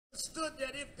understood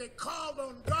that if they called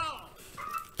on God,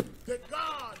 that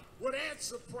God would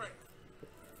answer prayer.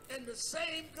 And the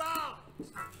same God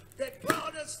that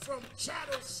brought us from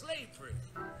chattel slavery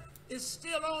is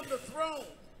still on the throne.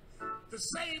 The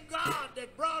same God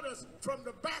that brought us from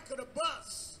the back of the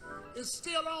bus is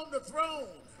still on the throne.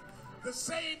 The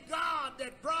same God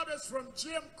that brought us from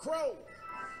Jim Crow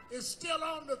is still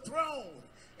on the throne.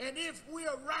 And if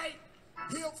we're right,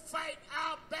 he'll fight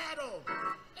our battle.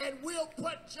 And we'll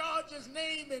put Georgia's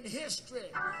name in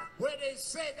history where they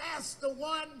say that's the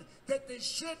one that they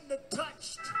shouldn't have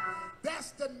touched.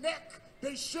 That's the neck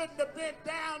they shouldn't have been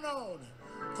down on.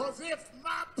 Because if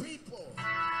my people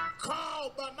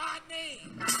called by my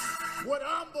name would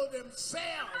humble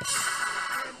themselves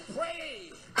and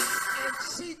pray and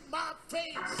seek my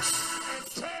face and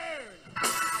turn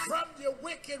from your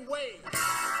wicked ways,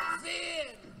 then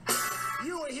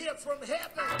you will hear from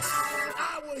heaven,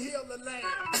 I will heal the land.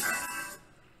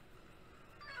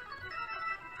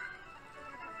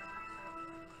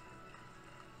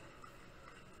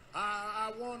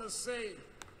 I want to say,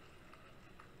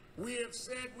 we have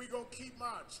said we're going to keep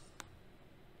marching.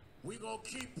 We're going to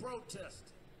keep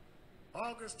protesting.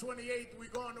 August 28th, we're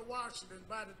going to Washington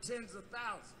by the tens of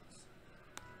thousands.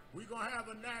 We're going to have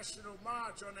a national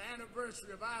march on the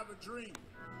anniversary of I Have a Dream.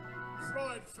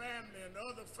 Floyd family and the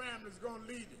other families going to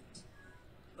lead it.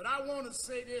 But I want to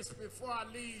say this before I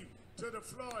leave to the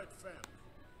Floyd family.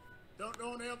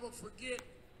 Don't ever forget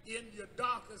in your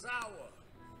darkest hour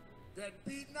that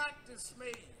be not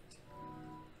dismayed.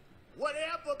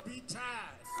 Whatever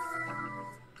betide,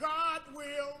 God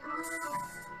will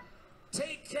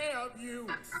take care of you.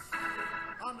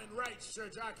 I'm in Wright's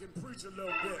church. I can preach a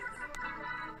little bit.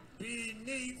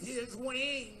 Beneath his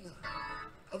wing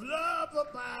of love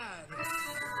abide,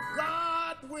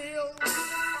 God will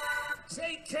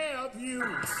take care of you.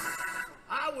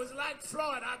 I was like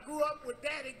Floyd. I grew up with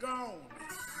daddy gone.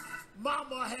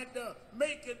 Mama had to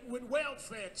make it with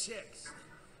welfare checks.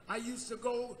 I used to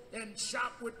go and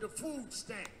shop with the food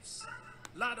stamps.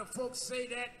 A lot of folks say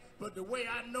that, but the way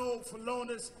I know,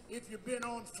 Philonus, if you've been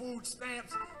on food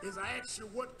stamps, is I ask you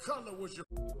what color was your...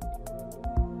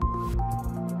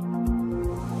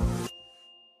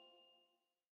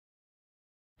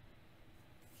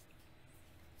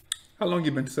 How long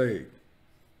you been saved?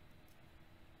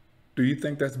 Do you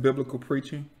think that's biblical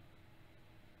preaching?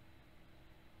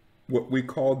 What we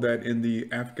call that in the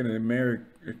African American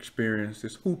experience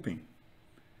is hooping.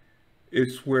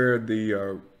 It's where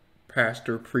the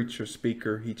pastor, preacher,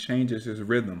 speaker, he changes his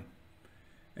rhythm.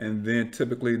 And then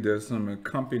typically there's some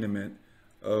accompaniment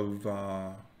of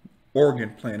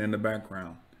organ playing in the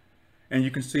background. And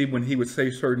you can see when he would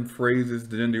say certain phrases,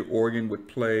 then the organ would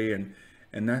play, and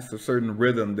that's a certain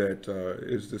rhythm that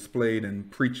is displayed in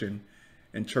preaching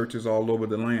in churches all over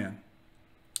the land.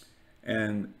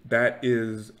 And that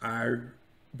is, I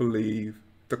believe,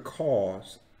 the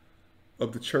cause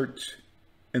of the church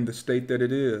in the state that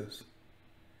it is.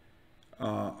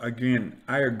 Again,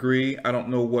 I agree. I don't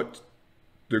know what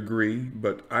degree,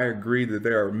 but I agree that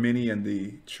there are many in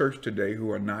the church today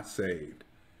who are not saved.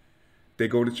 They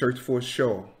go to church for a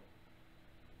show.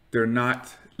 They're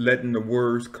not letting the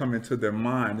words come into their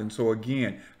mind. And so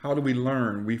again, how do we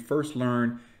learn? We first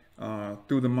learn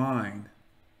through the mind.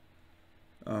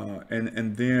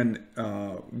 And then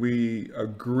we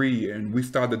agree and we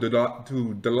start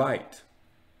to delight.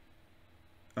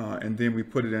 And then we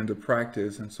put it into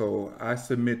practice. And so I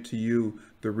submit to you,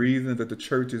 the reason that the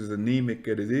church is anemic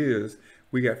as it is,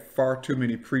 we got far too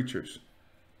many preachers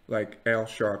like Al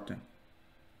Sharpton,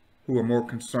 who are more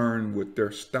concerned with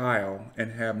their style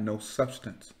and have no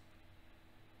substance.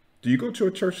 Do you go to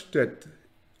a church that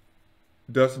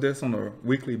does this on a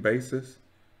weekly basis?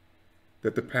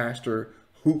 That the pastor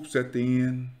hoops at the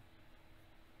end,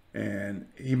 and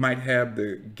he might have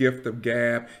the gift of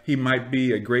gab. He might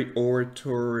be a great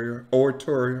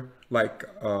orator like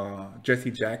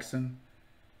Jesse Jackson.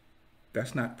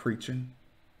 That's not preaching.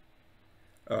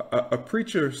 A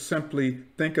preacher simply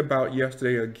think about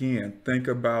yesterday again. Think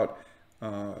about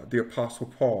the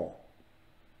Apostle Paul.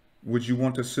 Would you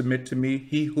want to submit to me?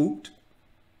 He hooped.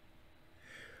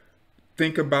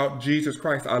 Think about Jesus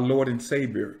Christ, our Lord and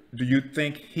Savior. Do you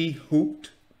think he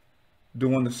hooped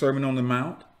during the Sermon on the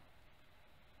Mount?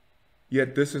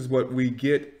 Yet this is what we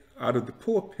get out of the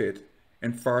pulpit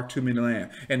in far too many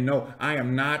land. And no, I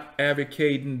am not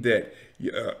advocating that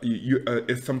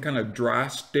it's some kind of dry,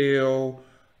 stale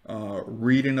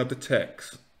reading of the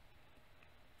text.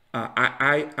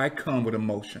 I come with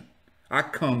emotion. I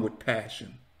come with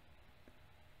passion.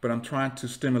 But I'm trying to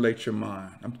stimulate your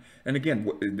mind. And again,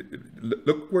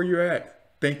 look where you're at.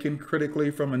 Thinking critically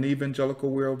from an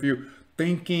evangelical worldview.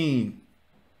 thinking.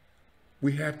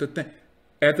 We have to think.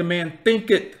 As a man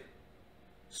thinketh,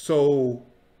 so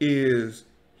is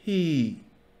he.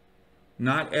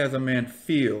 Not as a man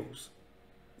feels.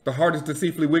 The heart is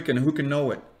deceitfully wicked, and who can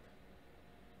know it?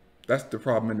 That's the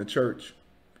problem in the church.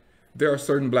 There are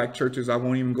certain black churches I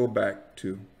won't even go back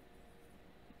to.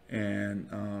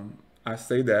 And I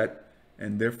say that,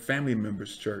 and their family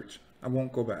members' church, I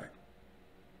won't go back.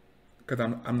 Because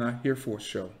I'm not here for a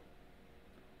show.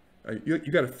 You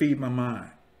got to feed my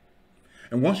mind.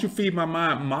 And once you feed my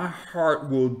mind, my heart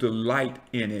will delight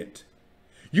in it.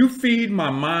 You feed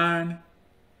my mind,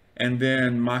 and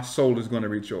then my soul is going to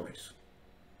rejoice.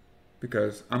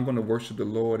 Because I'm going to worship the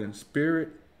Lord in spirit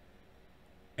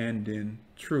and in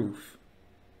truth.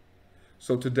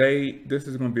 So today, this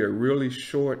is going to be a really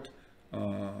short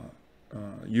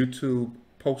YouTube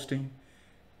posting.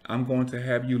 I'm going to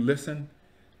have you listen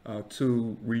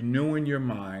to renewing your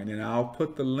mind, and I'll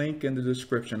put the link in the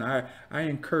description. I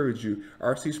encourage you.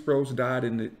 R.C. Sproul died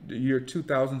in the year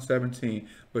 2017,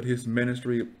 but his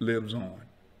ministry lives on.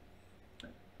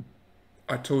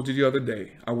 I told you the other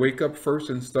day, I wake up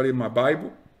first and study my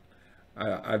Bible.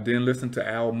 I then listen to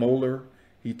Al Mohler.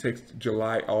 He takes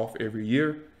July off every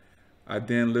year. I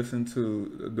then listen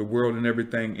to The World and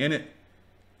Everything in It.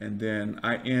 And then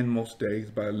I end most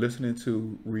days by listening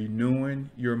to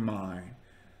Renewing Your Mind,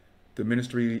 the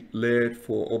ministry led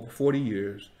for over 40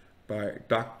 years by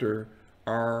Dr.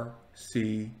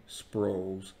 R.C.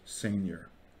 Sproul Sr.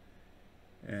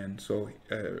 And so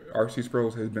R.C.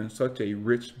 Sproul has been such a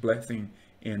rich blessing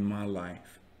in my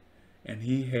life. And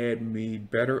he had me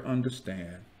better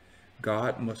understand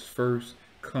God must first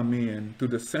come in through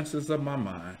the senses of my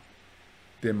mind.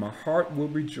 Then my heart will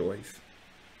rejoice.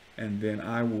 And then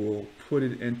I will put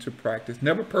it into practice.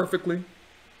 Never perfectly,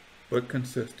 but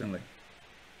consistently.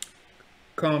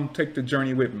 Come take the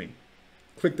journey with me.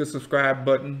 Click the subscribe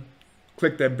button.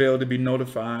 Click that bell to be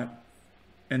notified.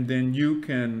 And then you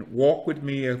can walk with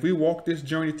me as we walk this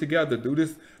journey together through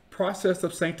this process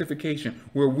of sanctification,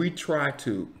 where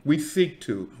we seek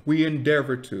to, we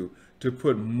endeavor to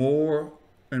put more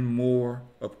and more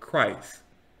of Christ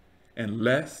and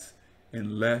less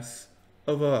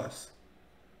of us.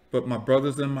 But my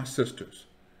brothers and my sisters,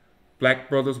 black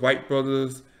brothers, white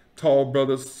brothers, tall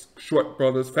brothers, short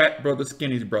brothers, fat brothers,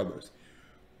 skinny brothers,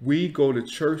 we go to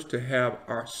church to have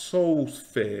our souls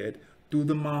fed through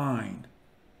the mind,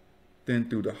 then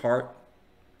through the heart,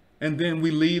 and then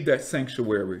we leave that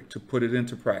sanctuary to put it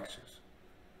into practice.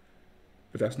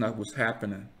 But that's not what's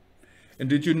happening. And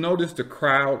did you notice the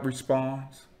crowd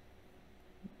responds?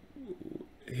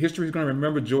 History is going to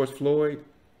remember George Floyd,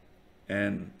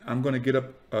 and I'm going to get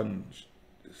up and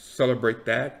celebrate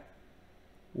that.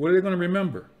 What are they going to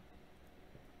remember?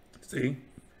 See,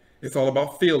 it's all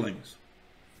about feelings,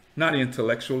 not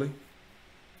intellectually.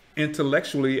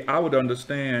 Intellectually, I would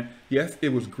understand, yes,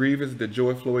 it was grievous that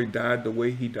George Floyd died the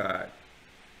way he died,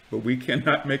 but we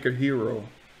cannot make a hero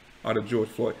out of George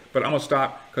Floyd. But I'm going to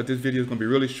stop because this video is going to be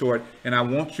really short, and I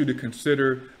want you to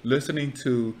consider listening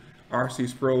to R.C.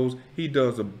 Sproul. He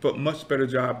does a much better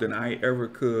job than I ever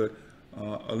could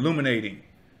illuminating.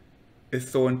 It's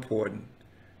so important.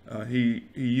 He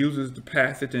uses the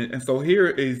passage, and so here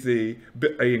is an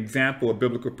example of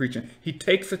biblical preaching. He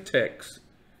takes a text,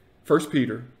 1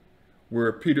 Peter,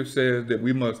 where Peter says that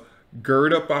we must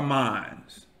gird up our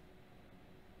minds.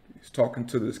 He's talking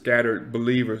to the scattered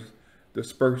believers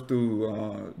dispersed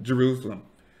through Jerusalem.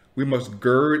 We must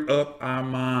gird up our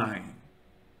mind.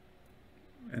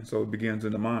 And so it begins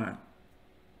in the mind.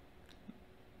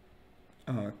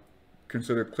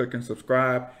 Consider click and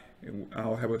subscribe.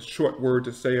 I'll have a short word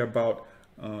to say about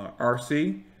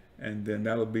RC, and then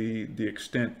that'll be the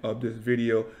extent of this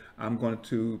video. I'm going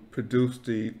to produce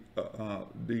the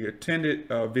attended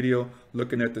video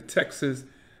looking at the Texas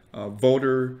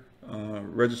voter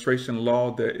registration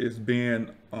law that is being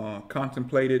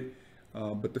contemplated,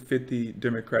 but the 50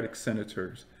 Democratic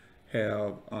senators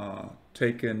have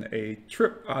taken a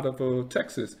trip out of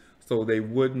Texas so they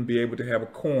wouldn't be able to have a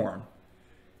quorum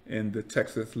in the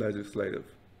Texas legislation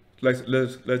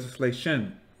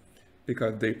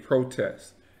because they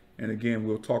protest. And again,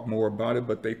 we'll talk more about it,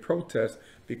 but they protest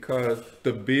because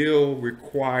the bill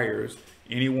requires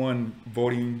anyone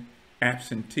voting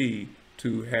absentee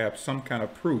to have some kind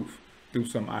of proof through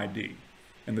some ID.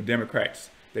 And the Democrats,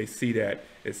 they see that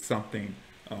as something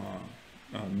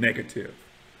negative.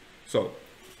 So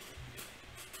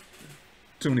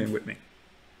tune in with me.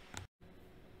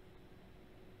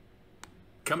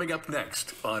 Coming up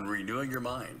next on Renewing Your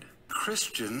Mind.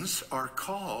 Christians are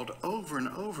called over and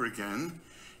over again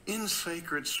in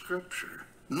sacred scripture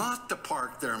not to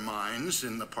park their minds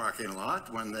in the parking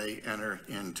lot when they enter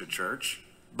into church,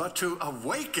 but to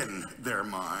awaken their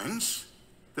minds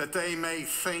that they may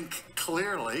think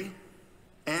clearly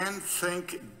and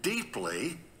think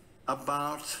deeply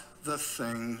about the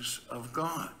things of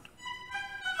God.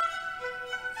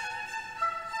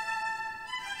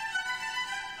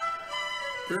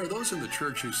 There are those in the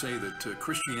church who say that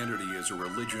Christianity is a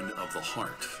religion of the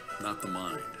heart, not the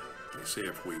mind. They say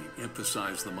if we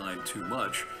emphasize the mind too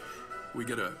much, we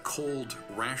get a cold,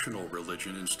 rational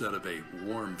religion instead of a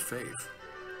warm faith.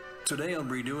 Today on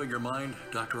Renewing Your Mind,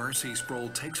 Dr. R.C. Sproul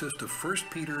takes us to 1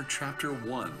 Peter chapter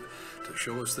 1 to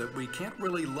show us that we can't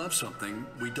really love something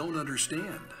we don't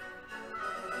understand.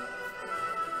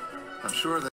 I'm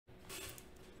sure that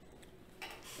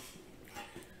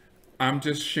I'm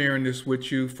just sharing this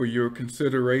with you for your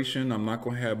consideration. I'm not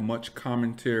going to have much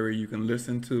commentary. You can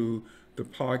listen to the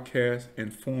podcast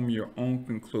and form your own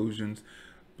conclusions.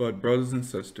 But brothers and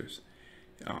sisters,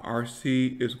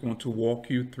 RC is going to walk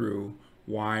you through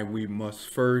why we must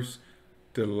first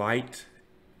delight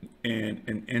in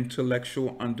an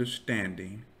intellectual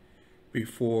understanding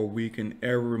before we can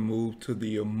ever move to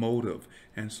the emotive.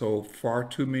 And so far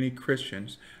too many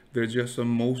Christians, they're just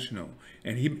emotional.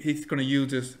 And he's going to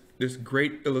use this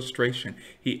great illustration.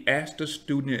 He asked a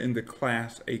student in the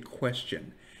class a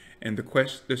question. And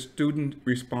the student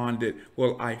responded,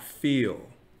 well, I feel.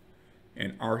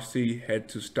 And RC had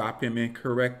to stop him and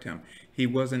correct him. He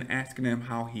wasn't asking him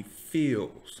how he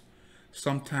feels.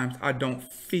 Sometimes I don't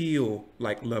feel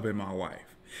like loving my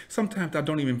wife. Sometimes I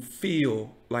don't even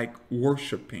feel like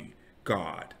worshiping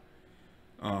God.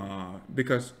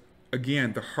 Because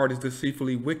again, the heart is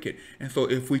deceitfully wicked. And so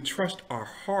if we trust our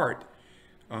heart,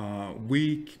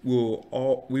 we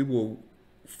will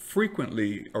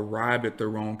frequently arrive at the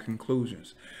wrong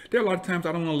conclusions. There are a lot of times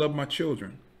I don't want to love my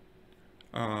children.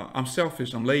 I'm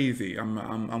selfish. I'm lazy.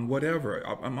 I'm whatever.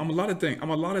 I'm a lot of things. I'm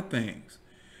a lot of things.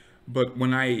 But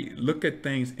when I look at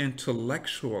things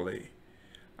intellectually,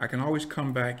 I can always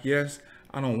come back. Yes,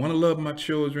 I don't want to love my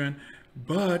children,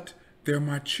 but they're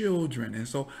my children, and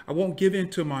so I won't give in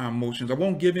to my emotions. I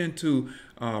won't give in to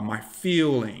my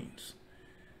feelings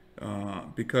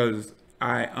because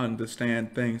I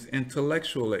understand things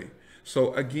intellectually.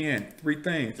 So again, three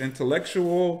things: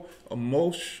 intellectual,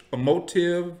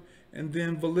 emotive, and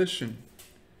then volition.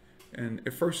 And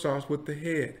it first starts with the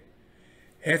head.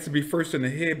 It has to be first in the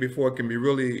head before it can be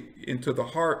really into the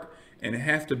heart. And it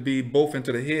has to be both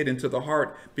into the head, into the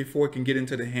heart, before it can get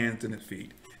into the hands and the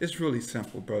feet. It's really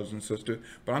simple, brothers and sisters.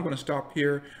 But I'm going to stop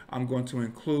here. I'm going to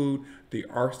include the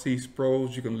R.C.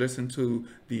 Sprouls. You can listen to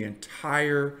the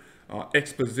entire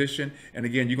exposition. And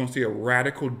again, you're going to see a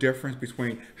radical difference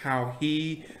between how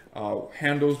he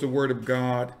handles the Word of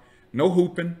God. No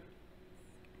hooping.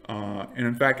 And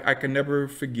in fact, I can never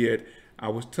forget, I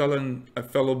was telling a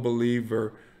fellow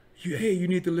believer, hey, you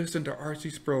need to listen to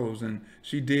R.C. Sproul, and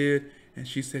she did, and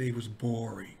she said he was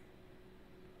boring.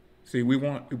 See, we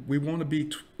want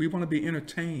to be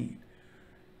entertained.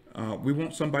 We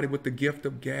want somebody with the gift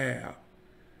of gab,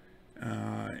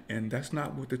 and that's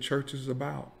not what the church is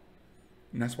about.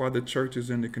 And that's why the church is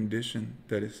in the condition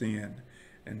that it's in.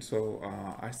 And so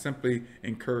I simply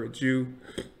encourage you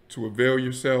to avail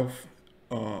yourself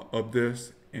of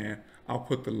this, and I'll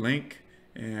put the link,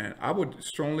 and I would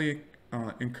strongly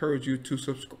encourage you to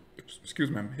subscribe. Excuse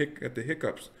me, I'm at the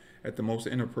hiccups at the most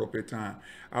inappropriate time.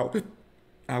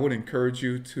 I would encourage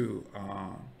you to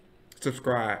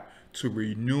subscribe to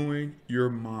Renewing Your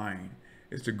Mind.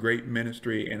 It's a great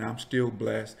ministry, and I'm still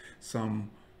blessed some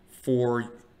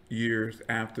 4 years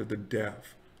after the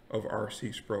death of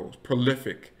R.C. Sproul.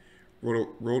 Prolific,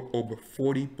 wrote over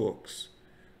 40 books,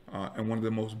 and one of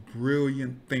the most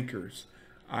brilliant thinkers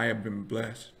I have been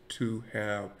blessed to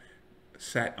have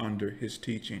sat under his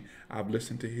teaching. I've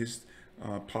listened to his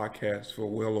podcast for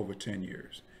well over 10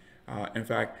 years. In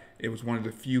fact, it was one of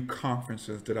the few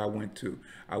conferences that I went to.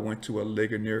 I went to a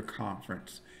Ligonier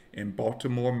conference in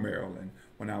Baltimore, Maryland,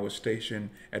 when I was stationed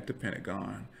at the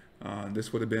Pentagon.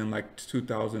 This would have been like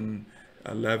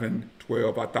 2011,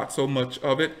 12. I thought so much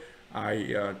of it,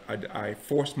 I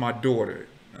forced my daughter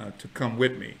to come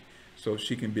with me so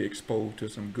she can be exposed to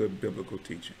some good biblical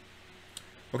teaching.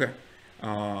 Okay.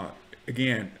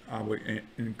 Again, I would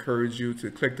encourage you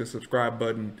to click the subscribe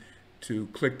button, to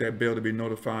click that bell to be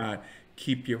notified.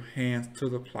 Keep your hands to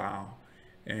the plow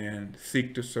and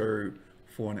seek to serve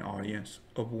for an audience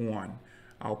of one.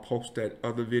 I'll post that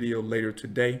other video later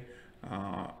today,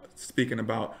 speaking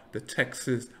about the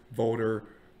Texas voter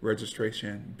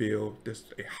registration bill. This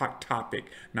is a hot topic,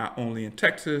 not only in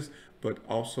Texas, but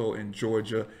also in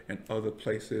Georgia and other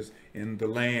places in the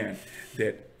land,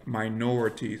 that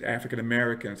minorities, African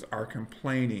Americans, are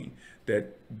complaining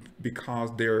that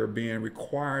because they're being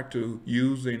required to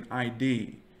use an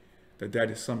ID,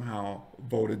 that is somehow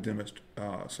voter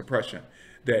suppression.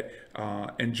 That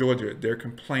in Georgia, they're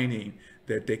complaining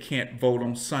that they can't vote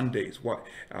on Sundays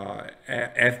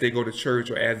as they go to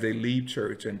church or as they leave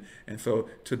church. And so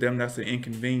to them, that's an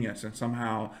inconvenience, and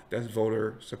somehow that's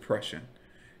voter suppression.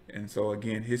 And so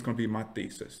again, here's going to be my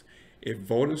thesis. If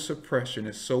voter suppression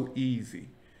is so easy,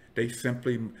 they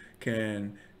simply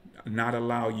can not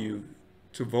allow you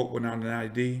to vote without an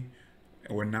ID,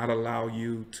 or not allow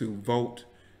you to vote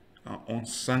on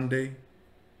Sunday,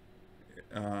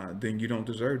 then you don't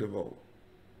deserve to vote.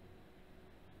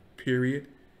 Period.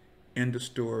 End of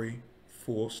story.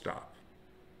 Full stop.